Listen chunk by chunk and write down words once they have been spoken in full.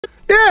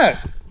Dude,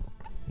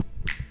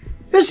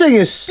 this thing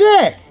is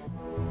sick.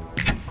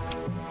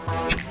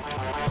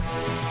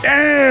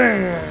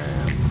 Damn.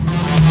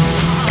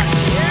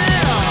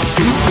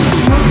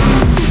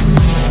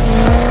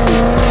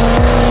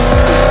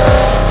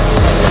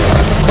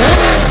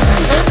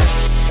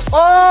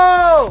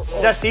 Oh,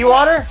 is that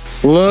seawater?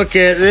 Look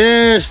at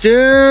this,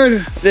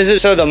 dude. This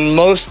is the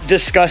most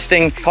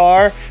disgusting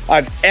car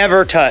I've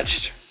ever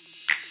touched.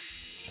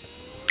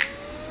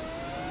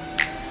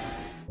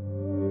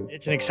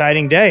 It's an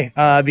exciting day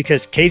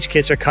because Cage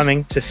Kits are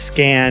coming to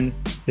scan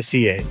the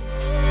C8.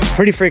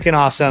 Pretty freaking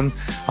awesome.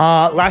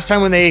 Last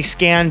time when they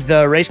scanned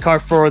the race car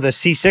for the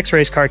C6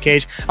 race car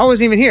cage, I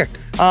wasn't even here.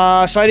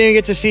 So I didn't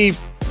get to see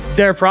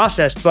their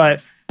process,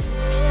 but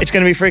it's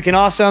gonna be freaking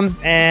awesome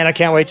and I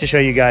can't wait to show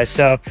you guys.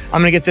 So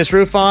I'm gonna get this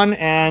roof on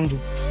and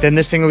then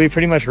this thing will be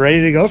pretty much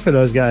ready to go for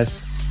those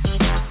guys.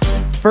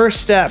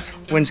 First step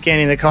when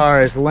scanning the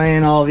car is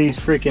laying all these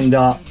freaking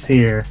dots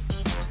here.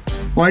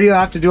 Why do you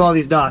have to do all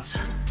these dots?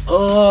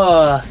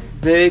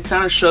 They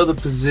kind of show the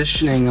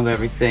positioning of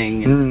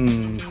everything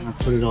and kind of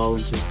put it all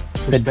into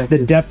perspective. The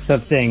depths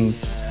of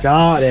things.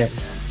 Got it.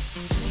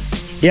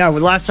 Yeah,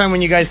 well, last time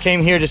when you guys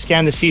came here to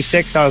scan the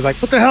C6, I was like,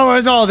 what the hell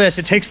is all this?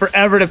 It takes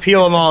forever to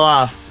peel them all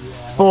off.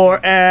 Yeah.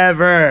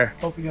 Forever.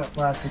 Hope you got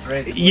plastic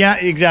razor blade. Yeah,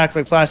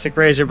 exactly, plastic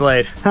razor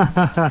blade.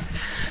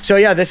 So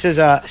yeah, this is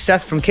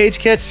Seth from Cage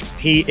Kits.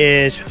 He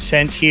is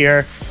sent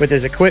here with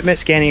his equipment,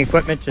 scanning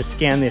equipment to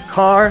scan the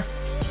car.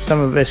 Some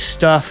of his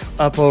stuff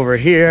up over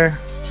here,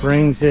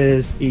 brings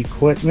his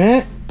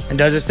equipment and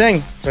does his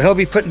thing. So he'll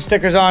be putting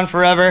stickers on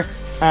forever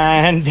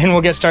and then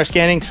we'll start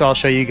scanning. So I'll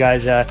show you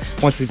guys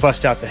once we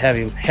bust out the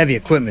heavy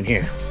equipment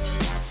here.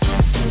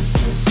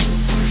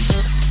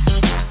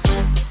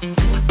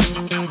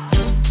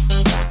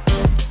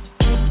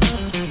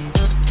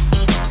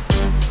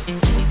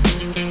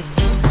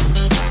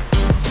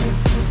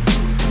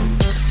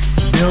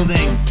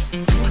 Building.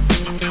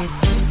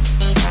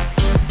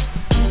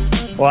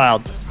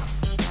 Wild.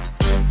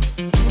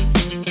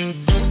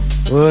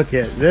 Look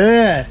at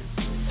this.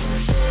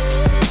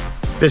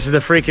 This is the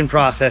freaking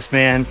process,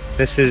 man.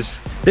 This is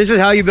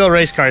how you build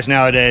race cars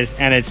nowadays,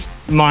 and it's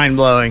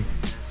mind-blowing.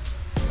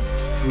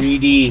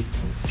 3D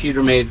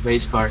computer-made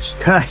race cars.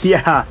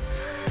 Yeah.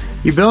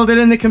 You build it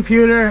in the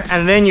computer,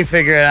 and then you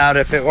figure it out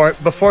if it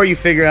works. Before you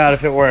figure out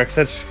if it works,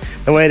 that's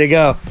the way to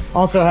go.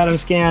 Also had him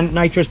scan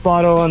nitrous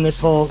bottle and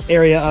this whole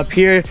area up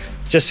here,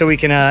 just so we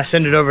can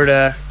send it over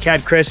to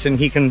CAD Chris, and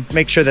he can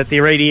make sure that the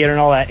radiator and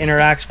all that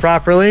interacts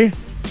properly.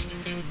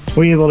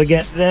 We're able to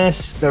get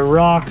this, the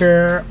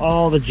rocker,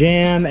 all the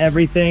jam,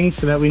 everything,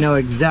 so that we know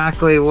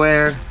exactly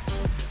where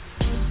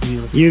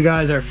you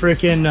guys are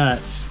freaking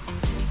nuts.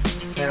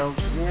 Hell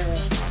yeah.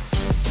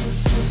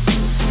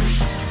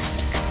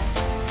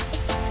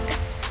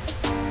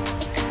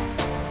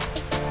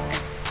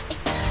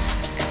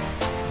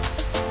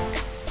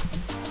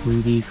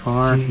 .3D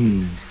car.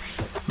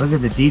 Look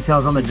at the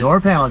details on the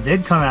door panel. It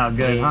did come out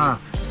good, huh?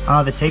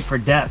 Oh, the tape for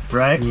depth,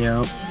 right?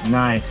 Yep.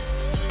 Nice.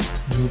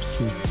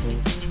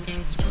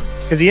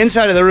 Because the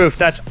inside of the roof,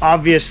 that's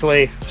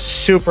obviously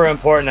super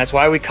important. That's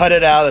why we cut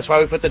it out. That's why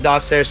we put the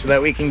dots there, so that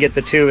we can get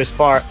the tube as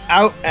far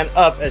out and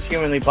up as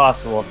humanly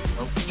possible.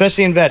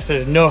 Especially in vets,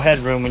 there's no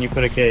headroom when you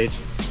put a cage.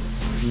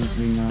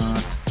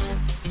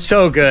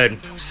 So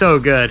good, so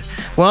good.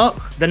 Well,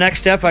 the next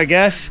step, I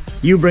guess,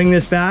 you bring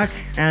this back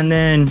and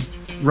then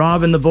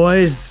Rob and the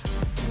boys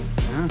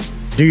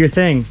do your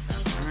thing.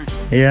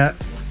 Yeah.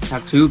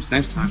 Have tubes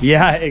next time.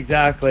 Yeah,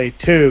 exactly,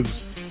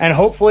 tubes. And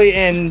hopefully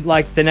in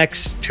like the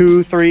next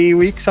 2-3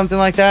 weeks, something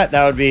like that,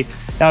 that would be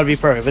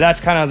perfect. But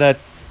that's kind of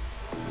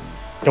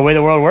the way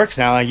the world works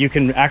now. Like you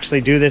can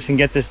actually do this and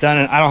get this done,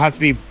 and I don't have to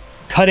be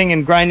cutting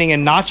and grinding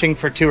and notching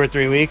for 2 or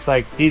 3 weeks.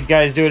 Like these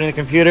guys do it in the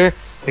computer.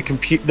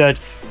 The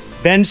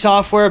bend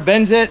software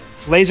bends it,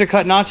 laser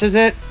cut notches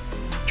it,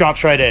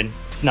 drops right in.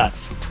 It's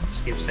nuts.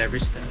 Skips every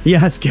step.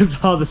 Yeah,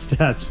 skips all the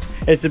steps.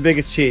 It's the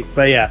biggest cheat.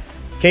 But yeah,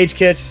 Cage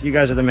Kits, you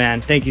guys are the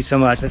man. Thank you so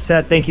much. I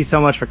said thank you so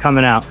much for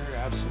coming out.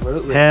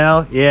 Absolutely.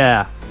 Hell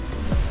yeah.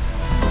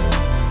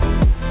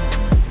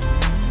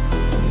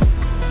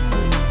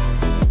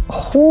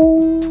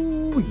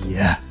 Oh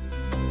yeah.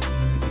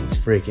 These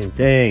freaking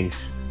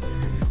things.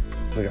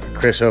 We got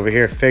Chris over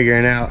here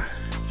figuring out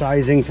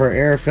sizing for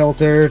air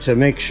filter to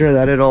make sure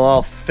that it'll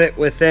all fit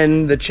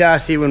within the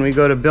chassis when we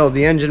go to build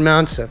the engine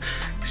mount. So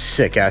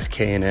sick ass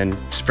K&N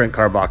sprint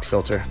car box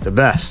filter, the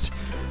best.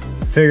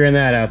 Figuring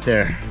that out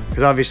there,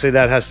 because obviously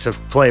that has to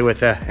play with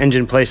the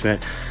engine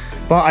placement.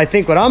 But I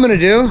think what I'm gonna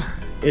do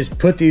is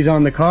put these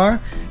on the car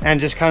and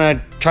just kind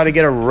of try to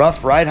get a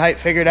rough ride height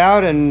figured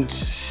out and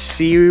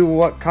see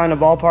what kind of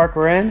ballpark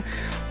we're in.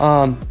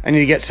 I need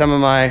to get some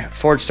of my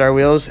Forgestar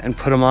wheels and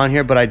put them on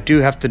here, but I do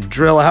have to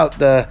drill out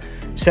the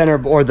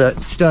center or the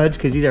studs,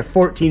 because these are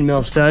 14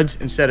 mil studs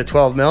instead of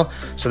 12 mil.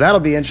 So that'll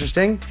be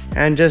interesting,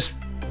 and just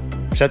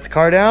set the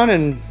car down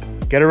and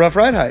get a rough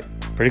ride height.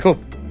 Pretty cool.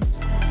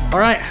 All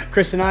right,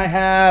 Chris and I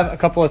have a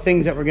couple of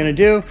things that we're gonna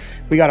do.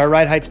 We got our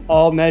ride heights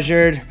all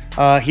measured.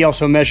 He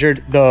also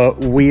measured the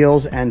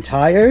wheels and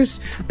tires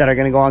that are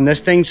gonna go on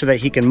this thing so that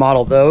he can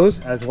model those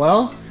as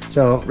well.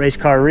 So race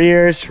car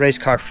rears, race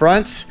car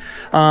fronts.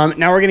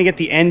 Now we're gonna get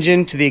the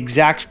engine to the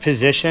exact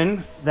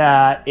position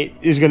that it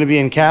is gonna be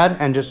in CAD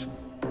and just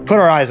put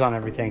our eyes on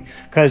everything.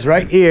 Because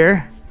right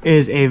here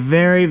is a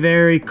very,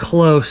 very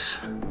close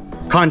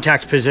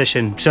contact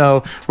position.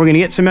 So we're gonna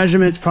get some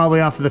measurements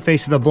probably off of the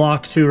face of the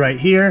block to right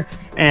here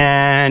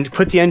and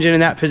put the engine in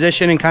that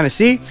position and kind of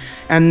see.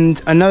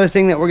 And another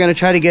thing that we're gonna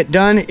try to get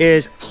done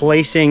is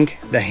placing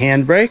the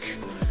handbrake.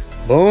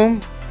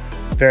 Boom,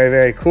 very,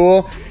 very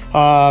cool.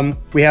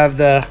 We have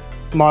the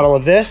model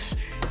of this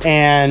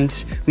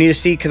and we need to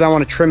see, because I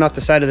want to trim out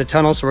the side of the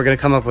tunnel, so we're going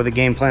to come up with a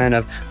game plan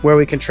of where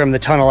we can trim the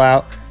tunnel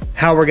out,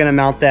 how we're going to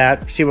mount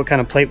that, see what kind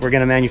of plate we're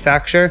going to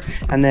manufacture.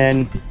 And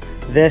then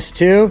this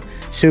too,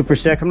 super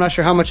sick. I'm not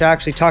sure how much I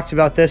actually talked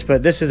about this,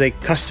 but this is a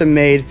custom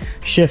made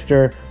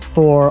shifter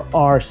for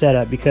our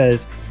setup,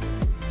 because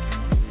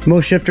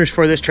most shifters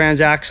for this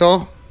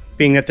transaxle,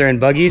 being that they're in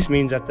buggies,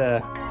 means that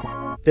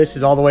this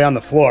is all the way on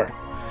the floor.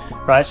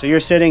 Right, so you're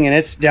sitting and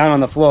it's down on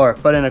the floor,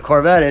 but in a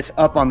Corvette it's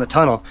up on the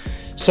tunnel.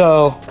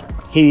 So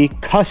he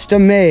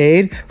custom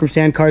made from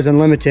Sand Cars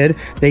Unlimited,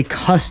 they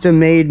custom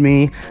made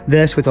me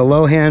this with a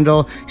low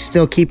handle,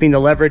 still keeping the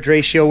leverage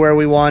ratio where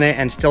we want it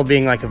and still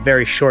being like a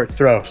very short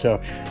throw.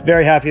 So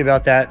very happy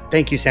about that.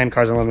 Thank you, Sand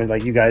Cars Unlimited.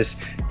 Like, you guys,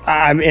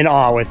 I'm in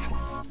awe with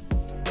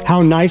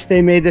how nice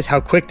they made this, how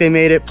quick they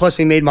made it. Plus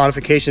we made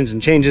modifications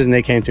and changes and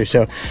they came through.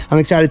 So I'm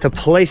excited to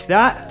place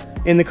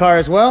that in the car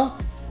as well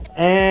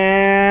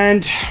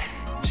and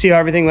see how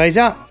everything lays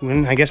out.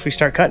 And I guess we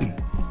start cutting.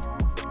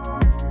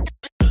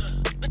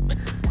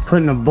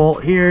 Putting a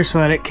bolt here so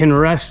that it can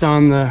rest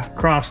on the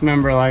cross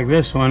member like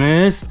this one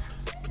is.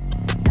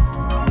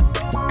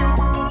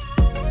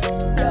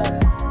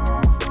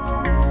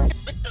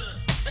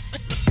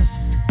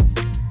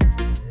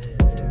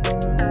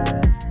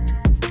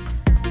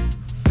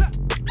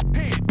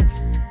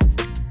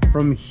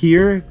 From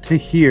here to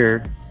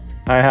here,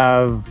 I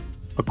have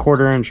a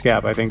 1/4 inch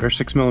gap, I think, or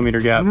 6 millimeter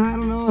gap. I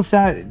don't know if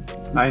that,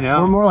 I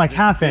know, or more like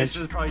 1/2 inch. This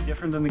is probably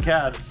different than the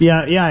CAD.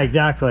 Yeah,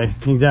 exactly.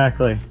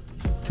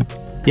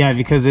 Yeah,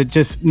 because it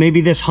just,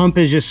 maybe this hump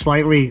is just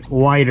slightly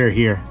wider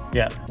here.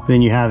 Yeah.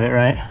 Than you have it,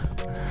 right?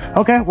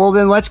 Okay, well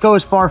then let's go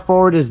as far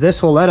forward as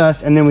this will let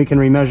us, and then we can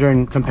remeasure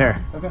and compare.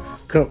 Okay.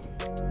 Cool.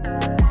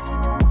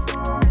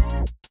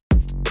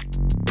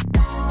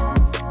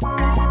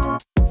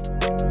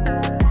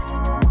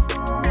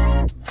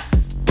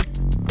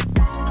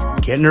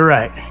 Getting it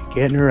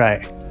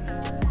right.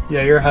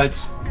 Yeah, your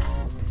height's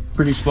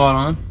pretty spot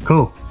on.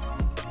 Cool.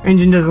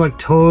 Engine doesn't look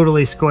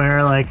totally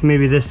square, like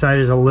maybe this side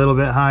is a little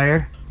bit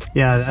higher.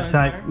 Yeah, that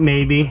side,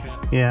 maybe,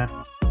 yeah.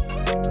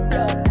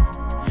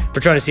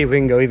 We're trying to see if we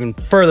can go even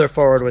further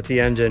forward with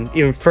the engine,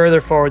 even further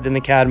forward than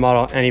the CAD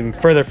model, and even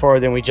further forward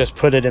than we just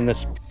put it in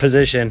this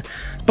position.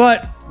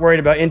 But worried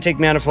about intake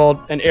manifold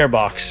and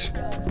airbox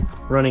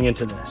running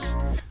into this,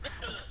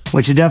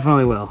 which it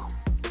definitely will.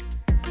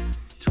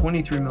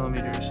 23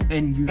 millimeters.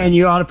 And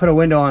you ought to put a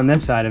window on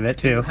this side of it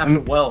too. Have to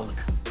weld.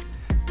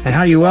 And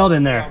how do you weld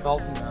in there?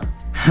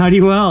 How do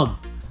you weld?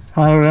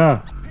 I don't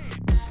know.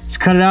 Just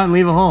cut it out and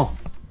leave a hole.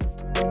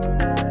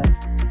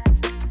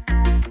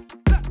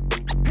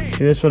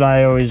 See, this is what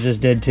I always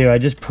just did too. I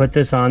just put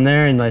this on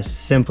there and I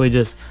simply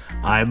just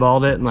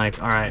eyeballed it and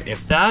like, all right,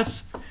 if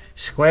that's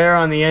square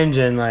on the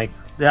engine, like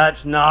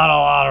that's not a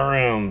lot of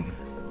room.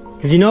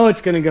 Cause you know it's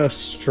gonna go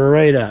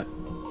straight up.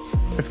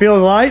 It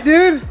feels light,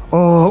 dude.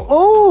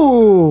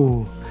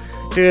 Oh,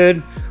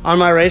 dude, on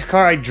my race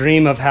car, I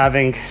dream of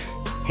having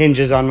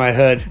hinges on my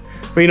hood.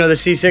 But you know, the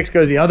C6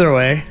 goes the other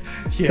way.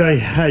 Yeah. So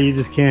yeah, you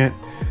just can't.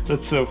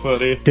 That's so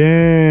funny.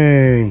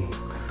 Dang,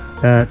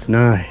 that's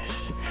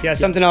nice. Yeah,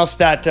 something else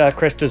that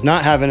Chris does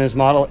not have in his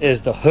model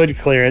is the hood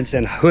clearance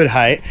and hood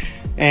height.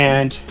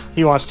 And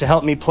he wants to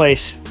help me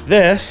place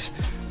this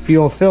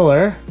fuel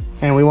filler.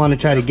 And we want to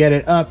try to get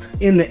it up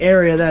in the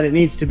area that it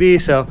needs to be.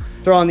 So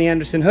throw on the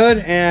Anderson hood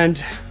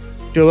and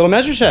do a little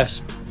measure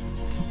test.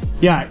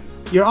 Yeah,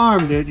 your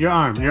arm, dude, your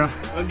arm.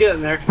 I'm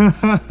getting there.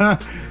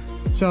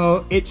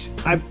 So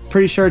I'm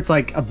pretty sure it's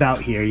like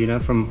about here, you know,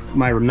 from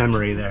my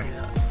memory there.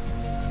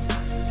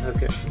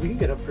 Okay, we can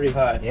get up pretty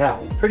high. Yeah,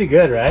 pretty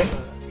good, right?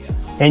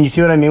 Yeah. And you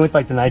see what I mean with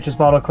like the nitrous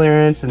bottle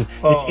clearance, and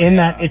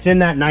it's in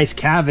that nice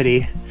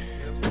cavity.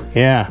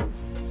 Yeah,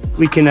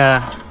 we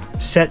can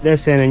set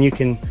this in, and you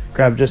can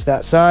grab just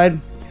that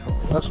side.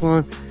 This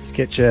one, just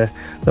get you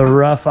the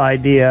rough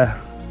idea.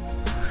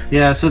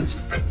 Yeah, so it's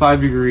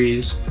 5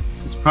 degrees.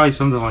 It's probably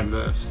something like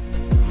this.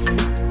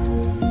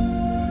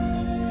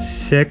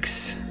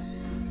 6.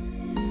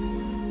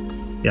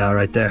 Yeah,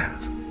 right there.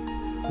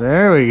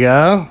 There we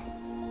go.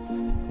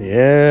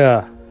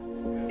 Yeah.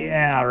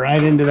 Yeah,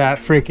 right into that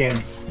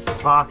freaking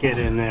pocket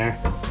in there.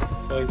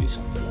 Maybe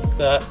something like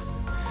that.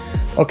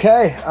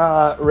 Okay,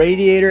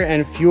 radiator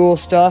and fuel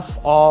stuff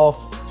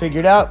all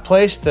figured out,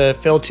 placed. The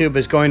fill tube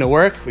is going to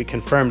work. We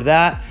confirmed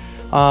that.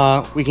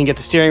 We can get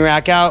the steering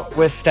rack out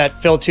with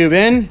that fill tube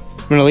in,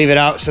 gonna leave it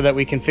out so that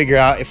we can figure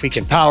out if we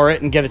can power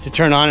it and get it to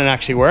turn on and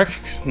actually work.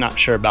 Not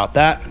sure about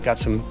that. Got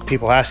some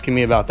people asking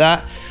me about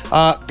that.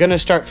 Gonna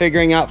start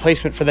figuring out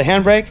placement for the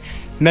handbrake.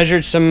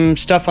 Measured some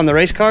stuff on the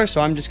race car, so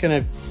I'm just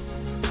gonna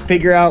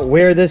figure out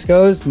where this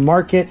goes,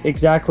 mark it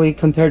exactly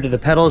compared to the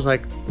pedals,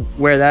 like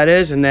where that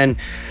is, and then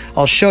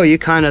I'll show you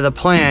kind of the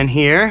plan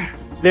here.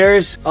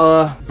 There's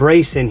a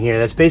brace in here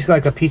that's basically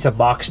like a piece of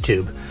box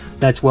tube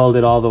that's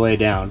welded all the way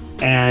down,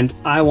 and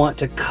I want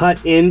to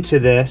cut into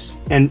this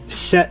and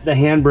set the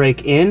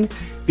handbrake in,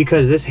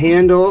 because this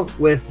handle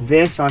with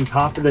this on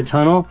top of the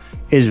tunnel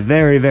is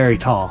very, very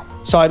tall.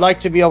 So I'd like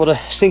to be able to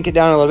sink it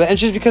down a little bit, and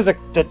just because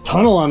the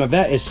tunnel on a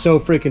Vette is so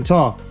freaking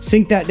tall,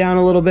 sink that down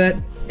a little bit,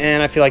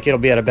 and I feel like it'll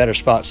be at a better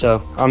spot.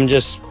 So I'm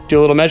just do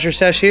a little measure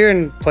sesh here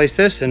and place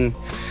this, and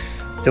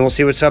then we'll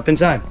see what's up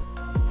inside.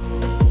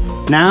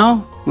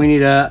 Now we need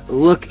to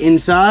look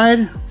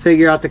inside,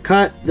 figure out the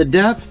cut, the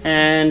depth,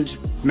 and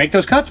make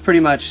those cuts pretty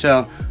much.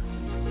 So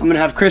I'm gonna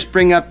have Chris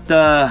bring up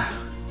the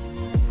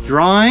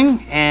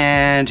drawing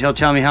and he'll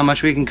tell me how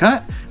much we can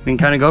cut. We can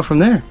kind of go from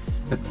there.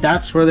 But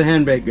that's where the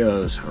handbrake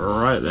goes,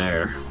 right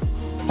there.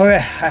 Okay,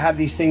 I have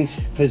these things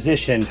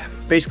positioned.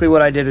 Basically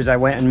what I did is I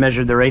went and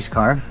measured the race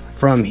car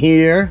from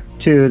here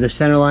to the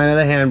center line of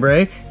the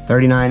handbrake,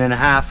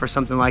 39.5 or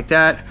something like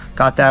that.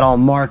 Got that all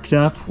marked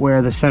up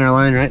where the center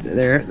line right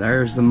there,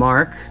 there's the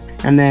mark.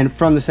 And then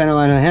from the center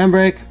line of the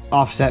handbrake,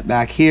 offset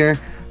back here,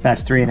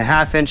 that's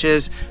 3.5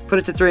 inches. Put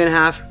it to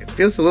 3.5. It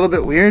feels a little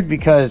bit weird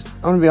because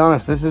I'm gonna be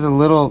honest, this is a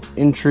little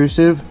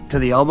intrusive to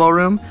the elbow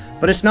room,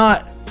 but it's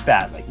not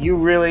bad. Like you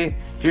really,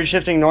 if you're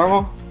shifting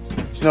normal,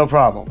 it's no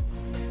problem.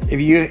 If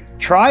you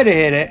try to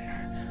hit it,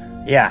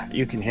 yeah,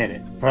 you can hit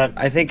it. But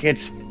I think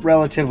it's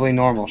relatively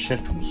normal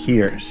shifting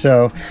here.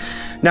 So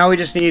now we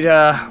just need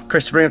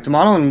Chris to bring up the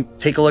model and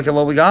take a look at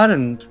what we got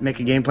and make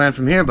a game plan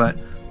from here. But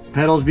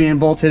pedals being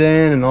bolted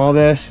in and all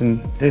this,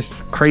 and this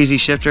crazy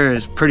shifter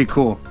is pretty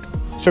cool.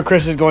 So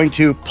Chris is going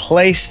to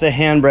place the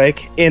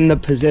handbrake in the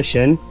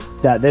position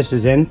that this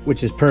is in,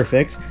 which is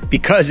perfect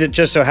because it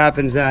just so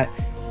happens that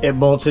it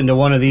bolts into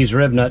one of these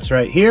rib nuts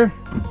right here.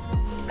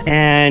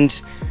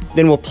 And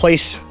then we'll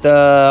place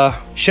the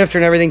shifter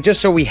and everything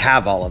just so we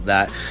have all of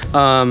that.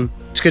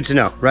 It's good to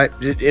know, right?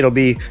 It'll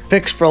be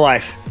fixed for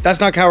life. That's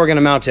not how we're gonna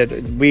mount it.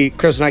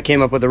 Chris and I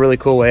came up with a really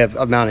cool way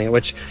of mounting it,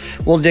 which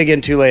we'll dig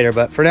into later.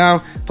 But for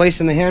now,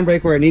 placing the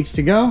handbrake where it needs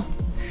to go.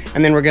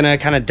 And then we're gonna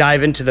kind of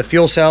dive into the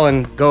fuel cell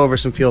and go over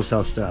some fuel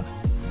cell stuff.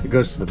 It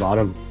goes to the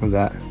bottom of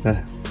that.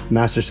 The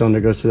master cylinder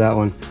goes to that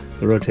one.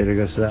 The rotator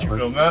goes to that one.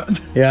 Film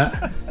that?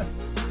 Yeah.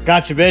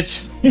 Gotcha,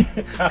 bitch.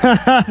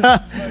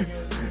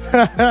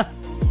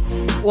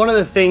 One of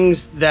the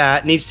things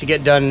that needs to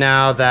get done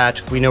now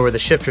that we know where the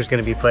shifter is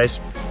going to be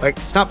placed, like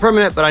it's not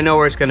permanent, but I know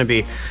where it's going to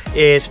be,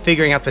 is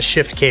figuring out the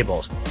shift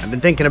cables. I've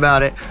been thinking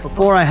about it.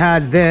 Before I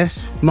had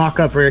this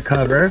mock-up rear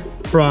cover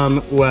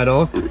from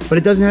Weddle, but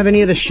it doesn't have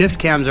any of the shift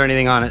cams or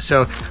anything on it.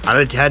 So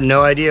I had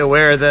no idea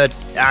where the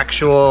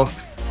actual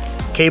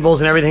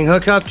cables and everything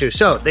hook up to.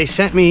 So they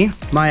sent me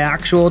my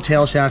actual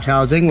tail shaft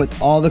housing with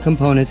all the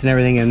components and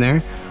everything in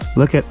there.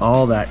 Look at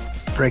all that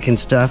freaking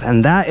stuff.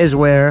 And that is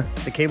where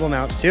the cable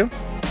mounts to.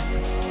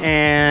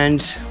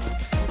 And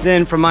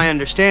then from my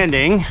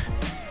understanding,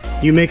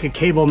 you make a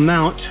cable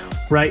mount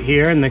right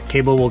here and the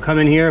cable will come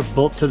in here,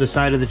 bolt to the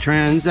side of the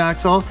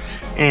transaxle,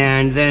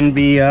 and then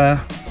be,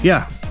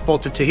 yeah,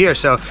 bolted to here.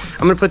 So I'm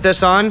gonna put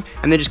this on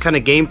and then just kind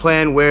of game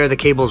plan where the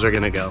cables are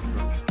gonna go.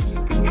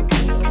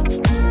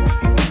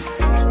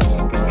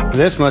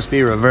 This must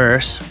be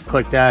reverse.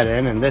 Click that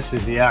in, and this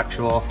is the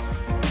actual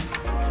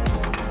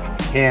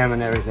cam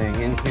and everything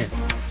in here.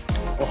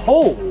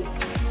 Oh!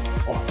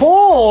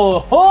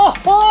 Oh! Oh!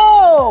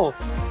 Oh!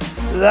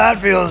 That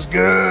feels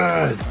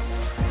good.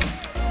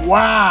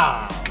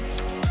 Wow!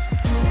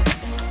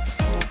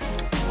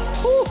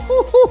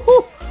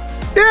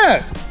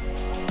 Yeah!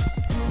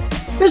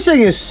 This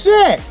thing is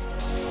sick!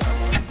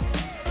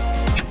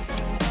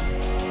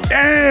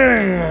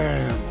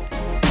 Damn!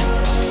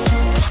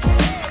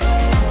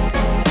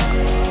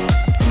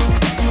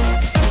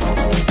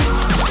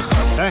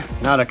 Okay,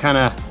 now to kind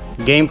of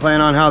game plan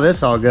on how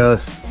this all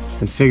goes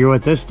and figure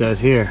what this does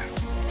here.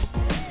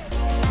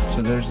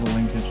 So there's the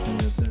linkage to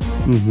it there.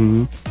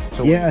 Mm-hmm.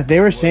 So yeah, they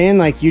were saying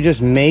like you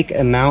just make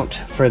a mount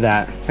for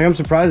that. Like, I'm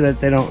surprised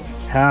that they don't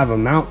have a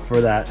mount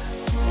for that.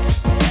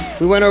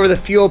 We went over the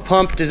fuel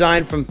pump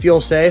design from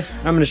Fuel Safe.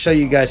 I'm gonna show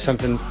you guys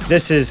something.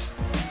 This is,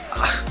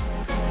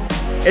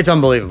 it's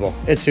unbelievable.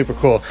 It's super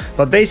cool.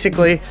 But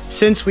basically,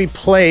 since we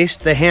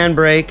placed the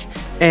handbrake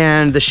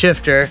and the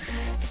shifter,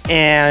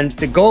 and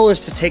the goal is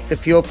to take the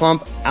fuel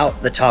pump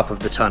out the top of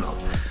the tunnel.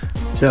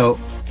 So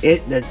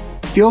the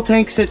fuel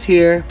tank sits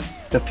here,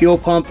 the fuel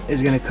pump is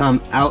gonna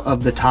come out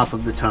of the top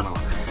of the tunnel.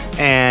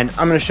 And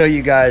I'm gonna show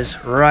you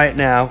guys right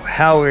now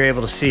how we were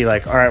able to see,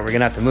 like, all right, we're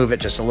gonna have to move it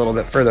just a little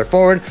bit further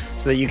forward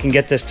so that you can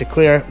get this to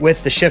clear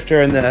with the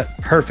shifter in the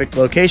perfect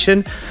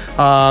location.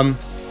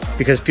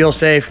 Because Fuel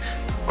Safe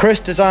Chris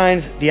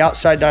designed the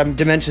outside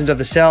dimensions of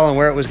the cell and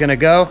where it was gonna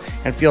go,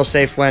 and Feel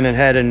Safe went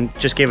ahead and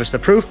just gave us the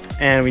proof,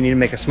 and we need to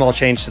make a small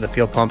change to the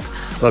fuel pump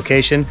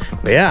location.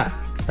 But yeah,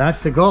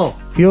 that's the goal.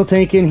 Fuel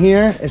tank in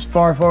here as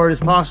far forward as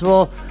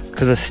possible,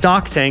 because the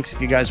stock tanks,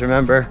 if you guys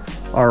remember,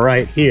 are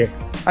right here.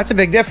 That's a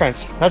big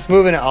difference. That's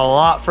moving it a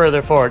lot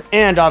further forward.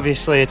 And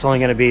obviously it's only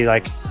gonna be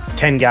like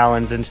 10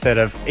 gallons instead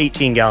of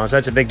 18 gallons.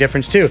 That's a big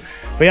difference too.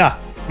 But yeah,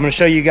 I'm gonna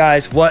show you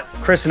guys what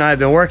Chris and I have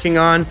been working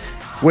on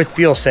with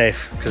Feel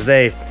Safe, because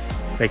they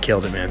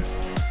killed it, man.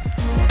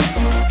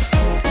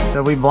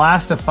 So we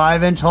blast a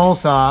 5-inch hole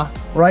saw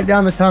right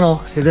down the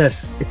tunnel. See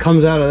this, it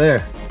comes out of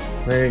there.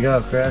 There you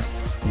go, Chris.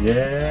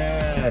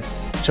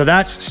 Yes. So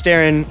that's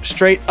staring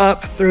straight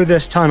up through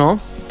this tunnel.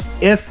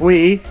 If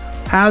we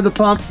have the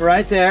pump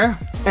right there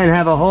and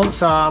have a hole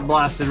saw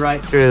blasted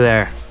right through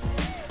there.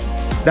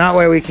 That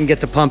way we can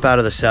get the pump out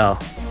of the cell.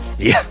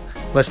 Yeah,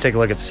 let's take a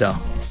look at the cell.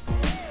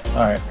 All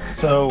right,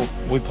 so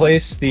we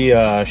placed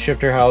the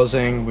shifter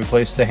housing, we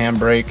placed the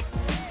handbrake.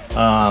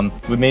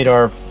 We made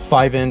our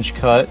 5-inch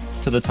cut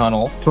to the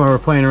tunnel. That's why we're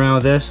playing around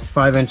with this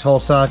 5-inch hole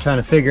saw, trying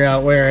to figure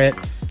out where it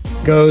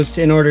goes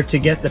in order to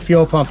get the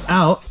fuel pump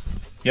out.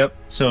 Yep,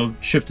 so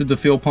shifted the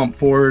fuel pump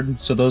forward,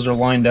 so those are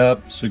lined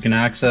up, so we can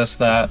access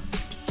that,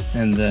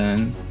 and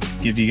then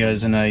give you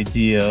guys an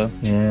idea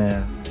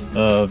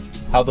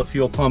of how the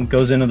fuel pump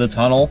goes into the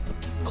tunnel.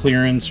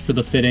 Clearance for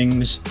the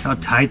fittings. How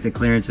tight the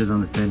clearance is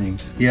on the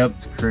fittings. Yep.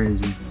 It's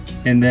crazy.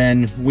 And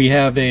then we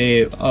have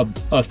a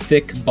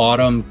thick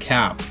bottom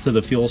cap to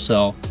the fuel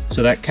cell.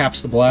 So that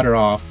caps the bladder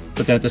off,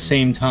 but at the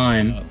same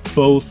time,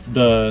 both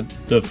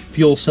the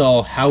fuel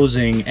cell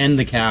housing and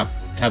the cap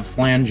have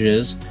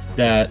flanges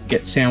that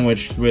get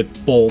sandwiched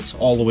with bolts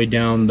all the way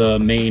down the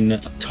main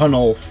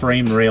tunnel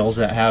frame rails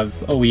that have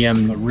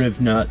OEM riv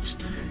nuts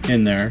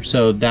in there.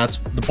 So that's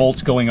the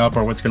bolts going up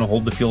are what's going to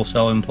hold the fuel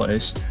cell in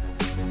place.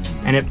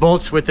 And it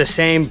bolts with the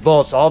same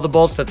bolts. All the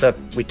bolts that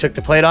we took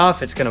the plate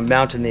off, it's gonna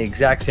mount in the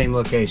exact same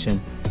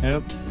location.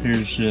 Yep,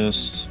 here's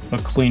just a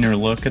cleaner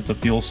look at the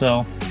fuel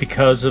cell.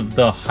 Because of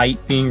the height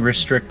being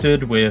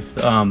restricted with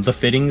the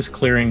fittings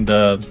clearing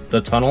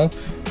the tunnel,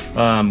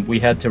 we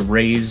had to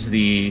raise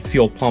the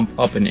fuel pump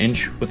up 1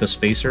 inch with a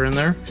spacer in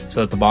there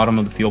so that the bottom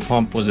of the fuel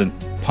pump wasn't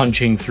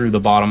punching through the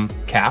bottom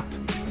cap.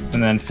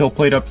 And then fill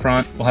plate up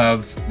front, we'll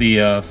have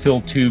the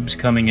fill tubes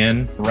coming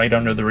in right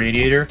under the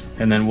radiator,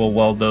 and then we'll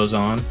weld those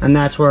on. And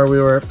that's where we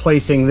were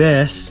placing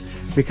this,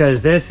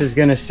 because this is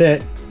gonna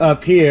sit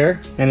up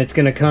here and it's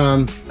gonna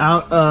come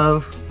out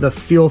of the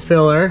fuel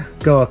filler,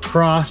 go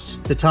across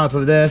the top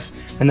of this,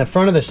 and the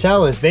front of the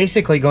cell is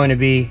basically going to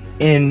be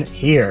in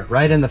here,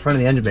 right in the front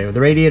of the engine bay with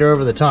the radiator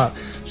over the top.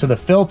 So the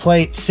fill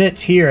plate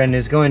sits here and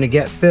is going to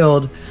get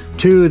filled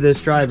to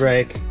this dry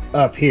brake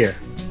up here.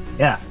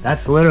 Yeah,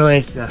 that's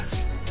literally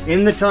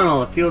in the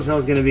tunnel. The fuel cell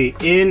is going to be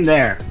in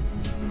there.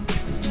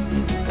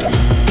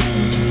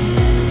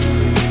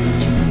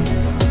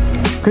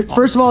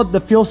 First of all, the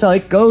fuel cell,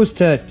 it goes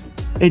to,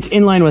 it's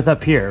in line with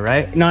up here,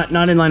 right? Not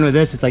in line with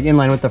this. It's like in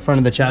line with the front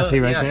of the chassis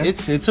right there.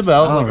 It's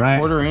about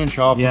like a 1/4 inch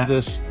off of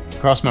this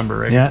cross member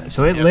right here. Yeah,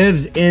 so it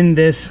lives in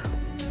this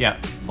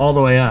all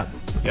the way up.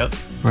 Yep.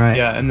 Right.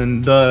 Yeah, and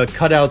then the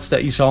cutouts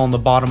that you saw on the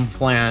bottom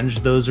flange,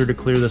 those are to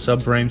clear the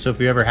subframe. So if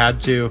we ever had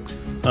to,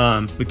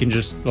 we can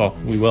just, well,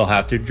 we will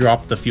have to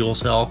drop the fuel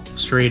cell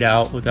straight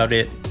out without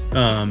it.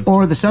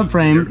 Or the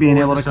subframe being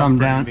able to come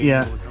down.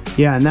 Yeah.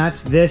 Yeah, and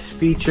that's this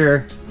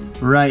feature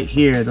right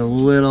here, the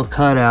little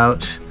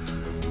cutouts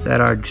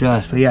that are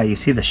just, but yeah, you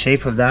see the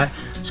shape of that.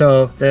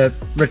 So the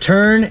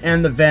return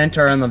and the vent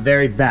are on the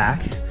very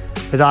back,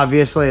 because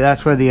obviously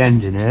that's where the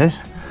engine is.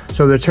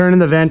 So the return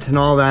and the vent and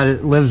all that,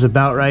 it lives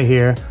about right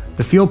here.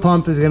 The fuel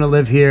pump is gonna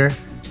live here,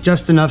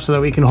 just enough so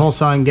that we can hole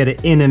saw and get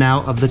it in and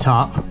out of the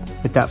top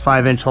with that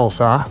 5-inch hole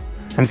saw.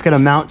 And it's gonna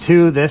mount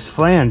to this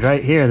flange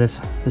right here, this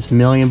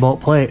 1,000,000 bolt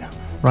plate,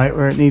 right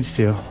where it needs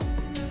to.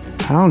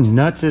 How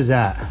nuts is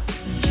that?